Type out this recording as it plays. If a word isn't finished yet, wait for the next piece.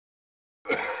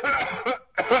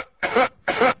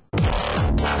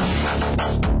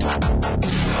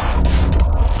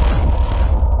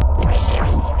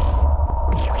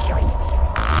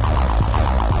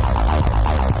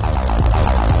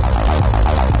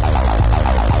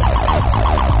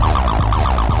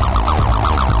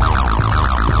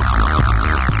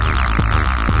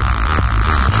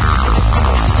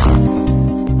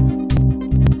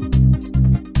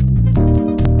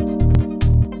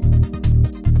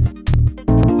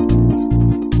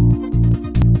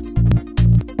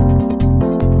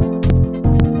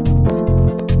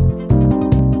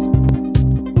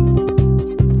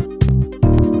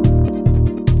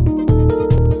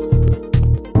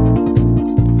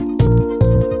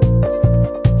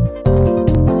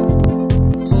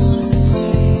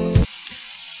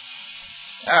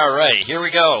Alright, here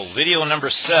we go. Video number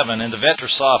 7 in the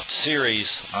Vettrasoft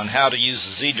series on how to use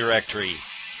the Z directory.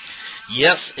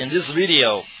 Yes, in this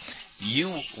video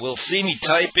you will see me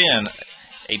type in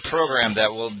a program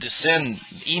that will send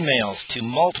emails to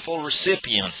multiple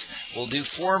recipients, will do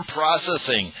form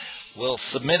processing, will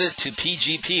submit it to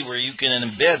PGP where you can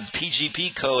embed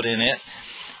PGP code in it,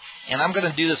 and I'm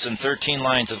going to do this in 13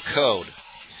 lines of code.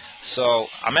 So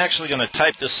I'm actually going to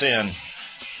type this in.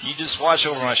 You just watch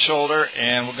over my shoulder,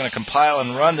 and we're going to compile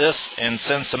and run this and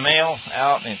send some mail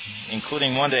out,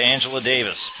 including one to Angela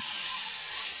Davis.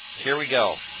 Here we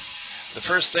go. The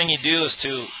first thing you do is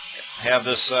to have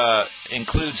this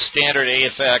include standard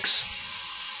AFX.h.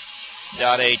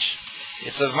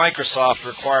 It's a Microsoft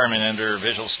requirement under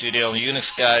Visual Studio.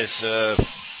 Unix guys,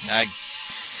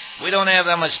 we don't have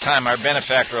that much time. Our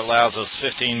benefactor allows us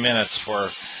 15 minutes for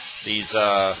these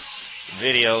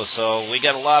videos, so we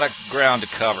got a lot of ground to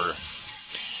cover.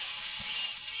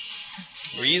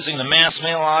 We're using the mass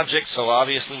mail object, so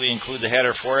obviously we include the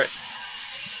header for it.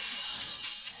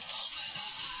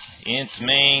 Int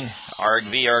main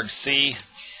argv argc.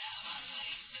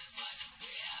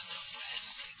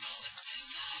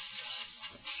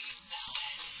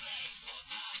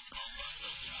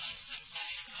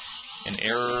 An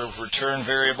error return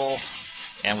variable.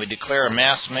 And we declare a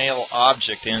mass mail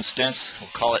object instance. We'll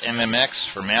call it MMX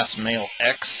for mass mail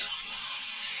X.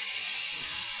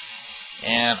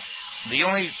 And the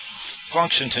only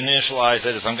function to initialize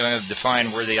it is I'm going to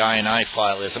define where the INI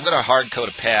file is. I'm going to hard code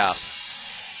a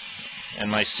path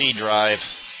in my C drive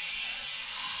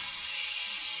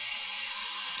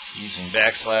using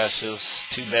backslashes,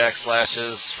 2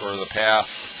 backslashes for the path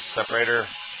separator.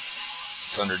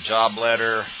 It's under job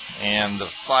letter, and the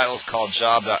file is called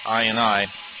job.ini.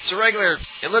 It's a regular,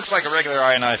 it looks like a regular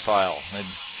INI file.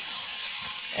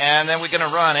 And then we're going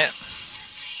to run it.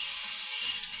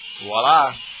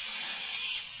 Voila.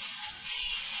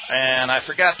 And I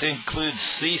forgot to include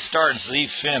C start, Z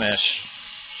finish.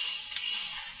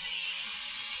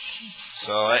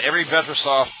 So every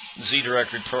Vettrasoft Z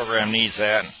directory program needs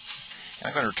that. And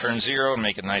I'm going to return 0 and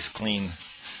make a nice, clean,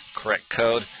 correct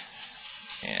code.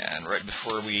 And right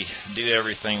before we do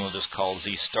everything, we'll just call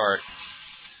Z start.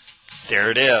 There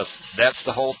it is. That's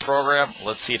the whole program.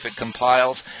 Let's see if it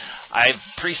compiles. I've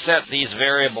preset these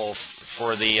variables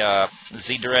for the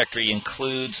Z directory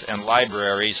includes and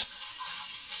libraries.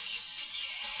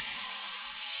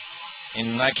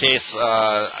 In my case,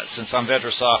 since I'm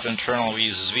Vettrasoft internal, we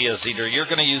use via ZDir. You're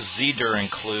going to use ZDir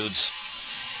includes.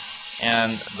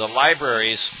 And the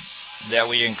libraries that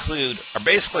we include are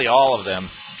basically all of them,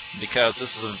 because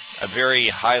this is a very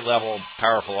high-level,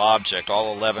 powerful object,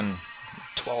 all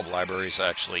 12 libraries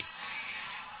actually.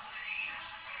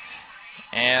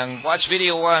 And watch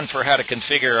video 1 for how to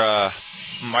configure a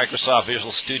Microsoft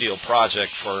Visual Studio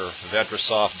project for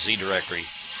Vettrasoft Z directory.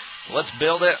 Let's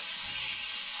build it.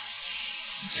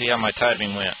 See how my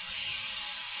typing went.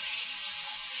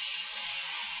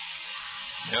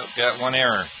 Nope, got one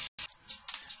error.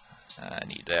 I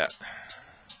need that.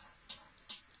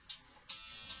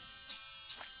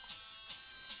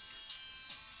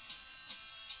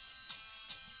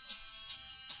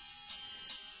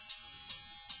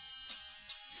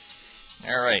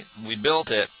 Alright, we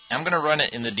built it. I'm going to run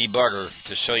it in the debugger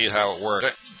to show you how it works.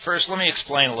 But first, let me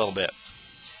explain a little bit.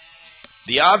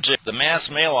 The object, the mass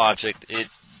mail object, it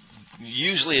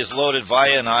usually is loaded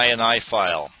via an INI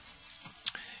file.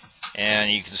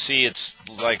 And you can see it's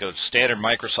like a standard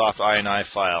Microsoft INI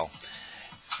file.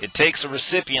 It takes a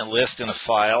recipient list in a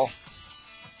file,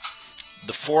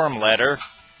 the form letter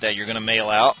that you're going to mail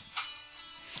out,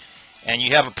 and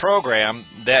you have a program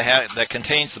that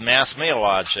contains the mass mail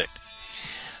object.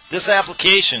 This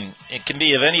application, it can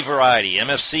be of any variety: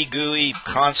 MFC GUI,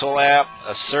 console app,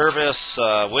 a service,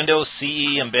 Windows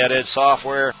CE embedded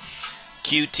software,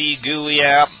 Qt GUI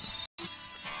app.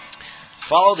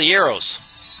 Follow the arrows.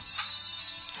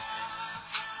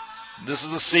 This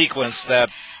is a sequence that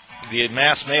the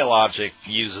mass mail object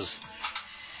uses.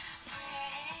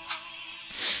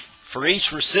 For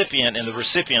each recipient in the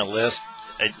recipient list,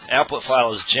 an output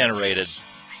file is generated.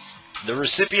 The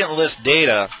recipient list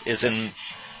data is in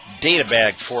data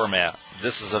bag format.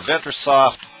 This is a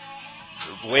Vettrasoft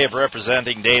way of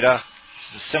representing data.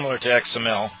 It's similar to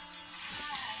XML.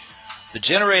 The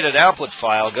generated output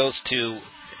file goes to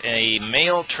a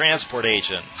mail transport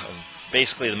agent,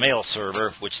 basically the mail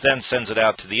server, which then sends it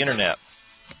out to the internet.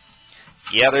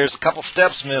 Yeah, there's a couple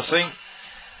steps missing.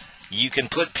 You can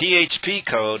put PHP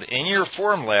code in your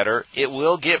form letter. It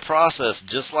will get processed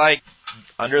just like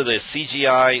under the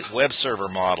CGI web server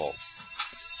model.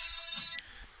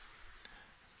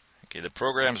 Okay, the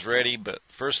program's ready, but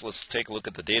first let's take a look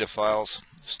at the data files,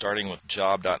 starting with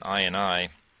job.ini.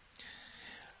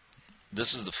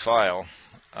 This is the file,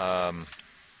 and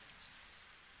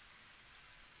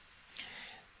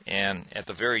at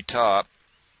the very top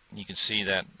you can see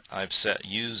that I've set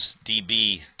use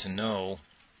DB to no,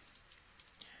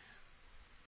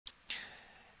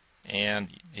 and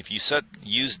if you set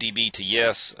use DB to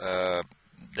yes,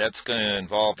 that's going to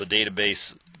involve the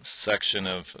database section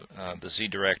of the Z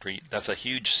directory. That's a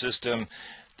huge system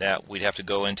that we'd have to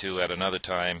go into at another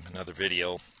time, another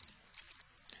video.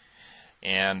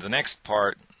 And the next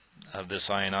part of this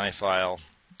INI file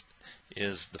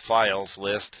is the files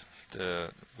list.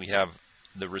 We have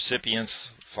the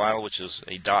recipients file, which is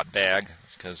a .bag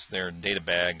because they're data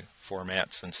bag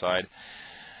formats inside.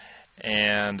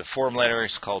 And the form letter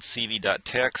is called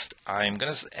cv.text. I'm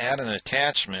going to add an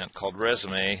attachment called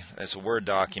resume as a Word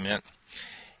document,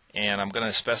 and I'm going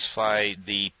to specify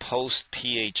the post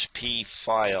PHP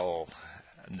file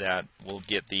that will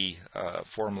get the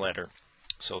form letter.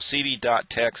 So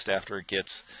cv.text, after it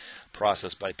gets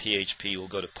processed by PHP, will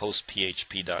go to post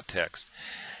php.text.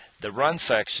 The run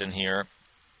section here,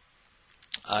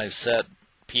 I've set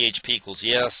PHP equals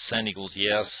yes, send equals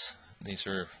yes. These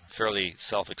are fairly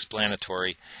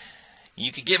self-explanatory.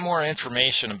 You could get more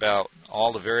information about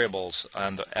all the variables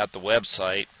on at the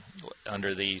website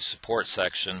under the support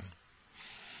section.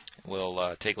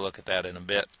 We'll take a look at that in a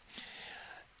bit.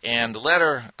 And the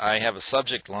letter, I have a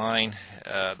subject line,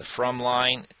 the from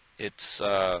line. It's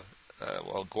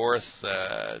Gorth,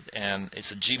 and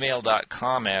it's a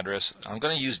gmail.com address. I'm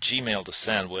going to use Gmail to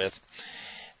send with.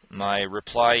 My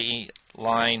reply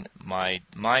line, my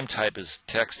MIME type is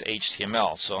text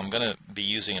HTML, so I'm going to be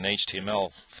using an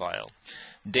HTML file.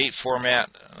 Date format,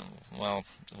 well,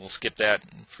 we'll skip that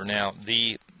for now.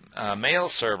 The mail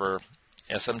server,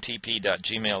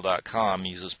 smtp.gmail.com,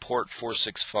 uses port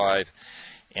 465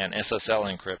 and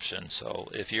SSL encryption. So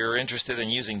if you're interested in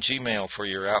using Gmail for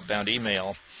your outbound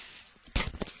email,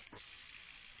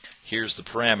 here's the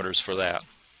parameters for that.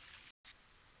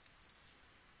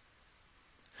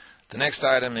 The next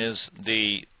item is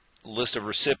the list of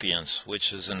recipients,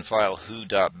 which is in file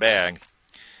who.bag.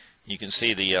 You can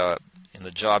see the in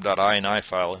the job.ini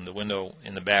file in the window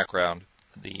in the background,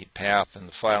 the path and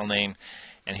the file name.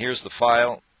 And here's the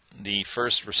file. The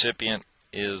first recipient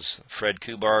is Fred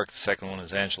Kubark, the second one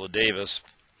is Angela Davis.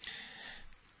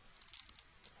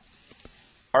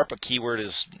 ARPA keyword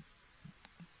is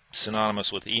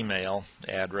synonymous with email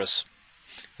address.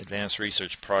 Advanced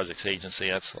Research Projects Agency,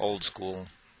 that's old school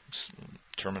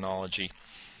terminology.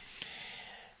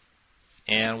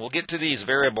 And we'll get to these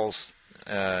variables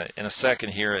in a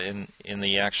second here in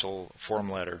the actual form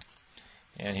letter.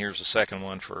 And here's the second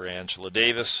one for Angela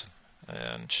Davis,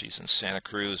 and she's in Santa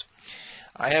Cruz.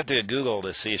 I had to Google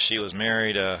to see if she was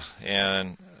married,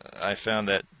 and I found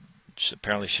that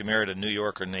apparently she married a New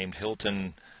Yorker named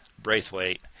Hilton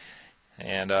Braithwaite.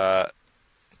 And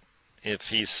if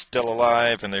he's still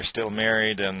alive and they're still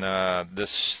married, and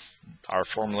our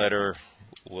form letter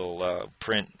will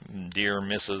print Dear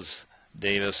Mrs.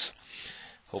 Davis.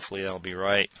 Hopefully that'll be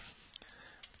right.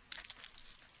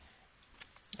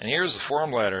 And here's the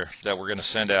form letter that we're going to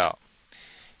send out.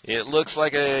 It looks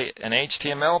like an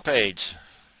HTML page,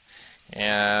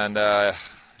 and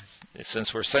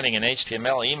since we're sending an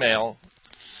HTML email,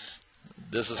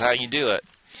 this is how you do it.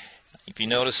 If you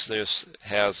notice, this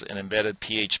has an embedded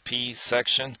PHP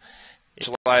section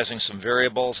initializing some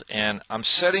variables, and I'm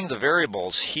setting the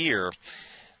variables here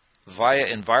via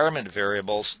environment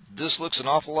variables. This looks an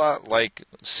awful lot like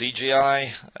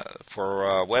CGI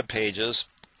for web pages.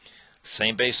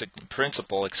 Same basic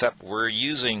principle, except we're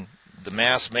using the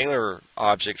mass mailer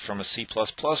object from a C++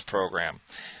 program.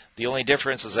 The only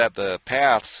difference is that the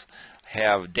paths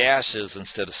have dashes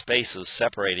instead of spaces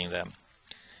separating them.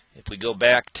 If we go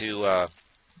back to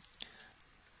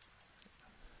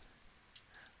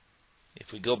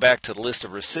the list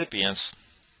of recipients,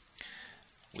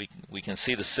 we can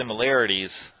see the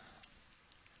similarities,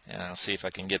 and I'll see if I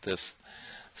can get this.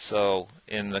 So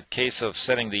in the case of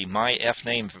setting the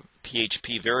myFname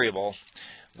PHP variable,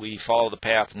 we follow the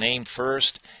path name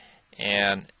first,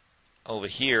 and over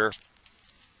here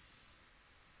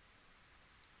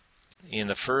in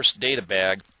the first data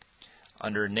bag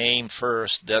under name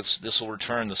first, this will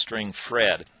return the string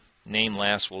Fred. Name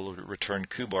last will return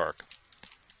Kubark,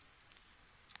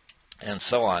 and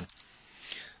so on.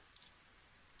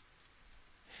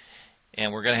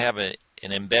 And we're going to have an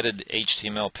embedded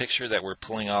HTML picture that we're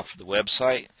pulling off the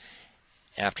website.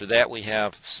 After that, we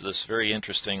have this very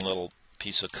interesting little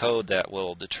piece of code that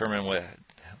will determine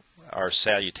our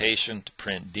salutation to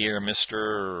print Dear Mr.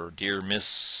 or Dear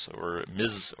Miss or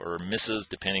Ms. or Mrs.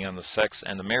 depending on the sex,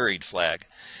 and the married flag.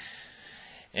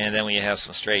 And then we have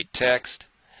some straight text.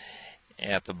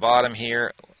 At the bottom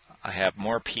here I have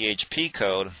more PHP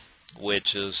code,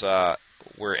 which is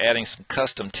we're adding some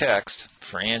custom text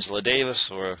for Angela Davis,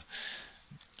 or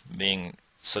being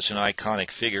such an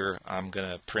iconic figure, I'm going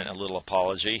to print a little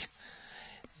apology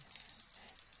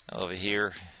over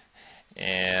here.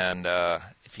 And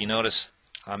if you notice,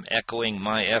 I'm echoing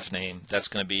my F name. That's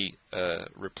going to be a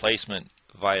replacement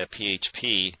via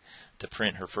PHP to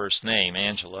print her first name,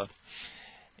 Angela.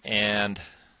 And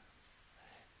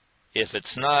if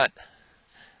it's not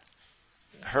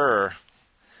her,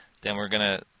 then we're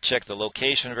going to check the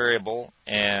location variable,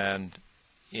 and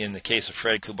in the case of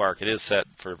Fred Kubark, it is set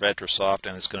for Vettrasoft,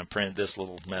 and it's going to print this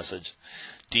little message: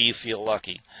 do you feel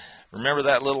lucky? Remember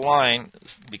that little line,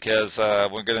 because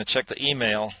we're going to check the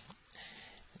email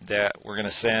that we're going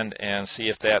to send and see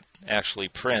if that actually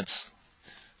prints.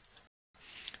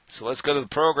 So let's go to the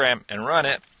program and run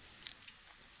it.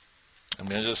 I'm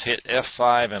going to just hit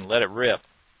F5 and let it rip.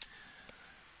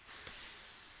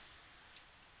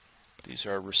 These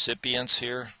are recipients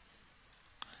here,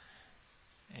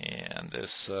 and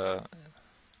this.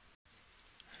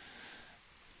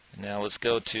 Now let's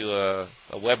go to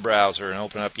a web browser and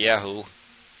open up Yahoo.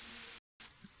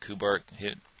 Kubark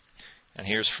hit, and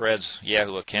here's Fred's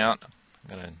Yahoo account.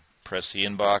 I'm going to press the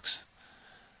inbox,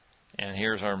 and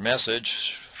here's our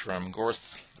message from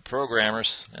Gorth, the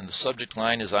programmers, and the subject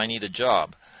line is "I need a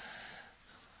job."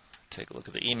 Take a look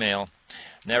at the email.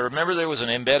 Now remember, there was an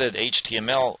embedded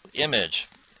HTML image,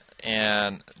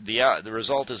 and the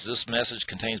result is this message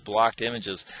contains blocked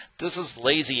images. This is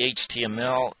lazy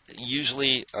HTML.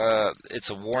 Usually it's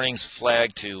a warnings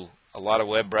flag to a lot of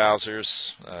web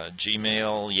browsers,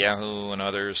 Gmail, Yahoo, and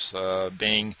others,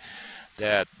 Bing,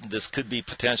 that this could be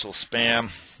potential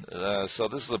spam. So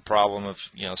this is a problem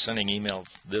of sending email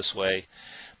this way.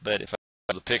 But if I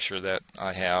have the picture that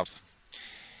I have,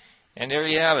 and there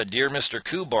you have it, Dear Mr.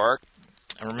 Kubark.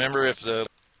 And remember,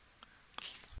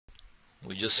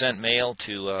 we just sent mail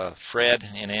to Fred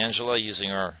and Angela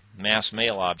using our mass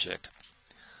mail object.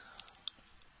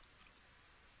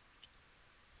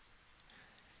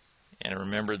 And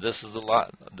remember, this is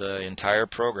the entire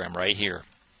program right here.